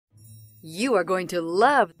You are going to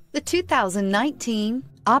love the 2019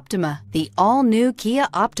 Optima. The all-new Kia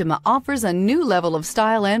Optima offers a new level of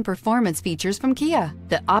style and performance features from Kia.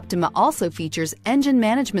 The Optima also features engine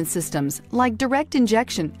management systems like direct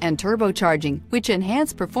injection and turbocharging, which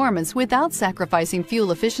enhance performance without sacrificing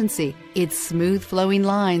fuel efficiency. Its smooth flowing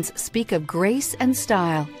lines speak of grace and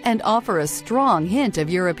style and offer a strong hint of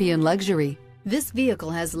European luxury. This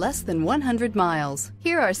vehicle has less than 100 miles.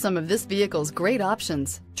 Here are some of this vehicle's great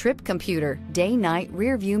options: trip computer, day-night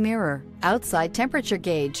rear view mirror, outside temperature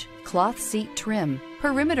gauge, cloth seat trim,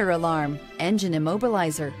 perimeter alarm, engine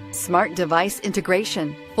immobilizer, smart device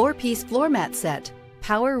integration, 4-piece floor mat set,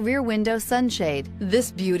 power rear window sunshade.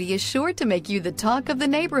 This beauty is sure to make you the talk of the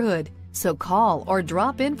neighborhood. So call or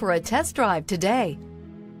drop in for a test drive today.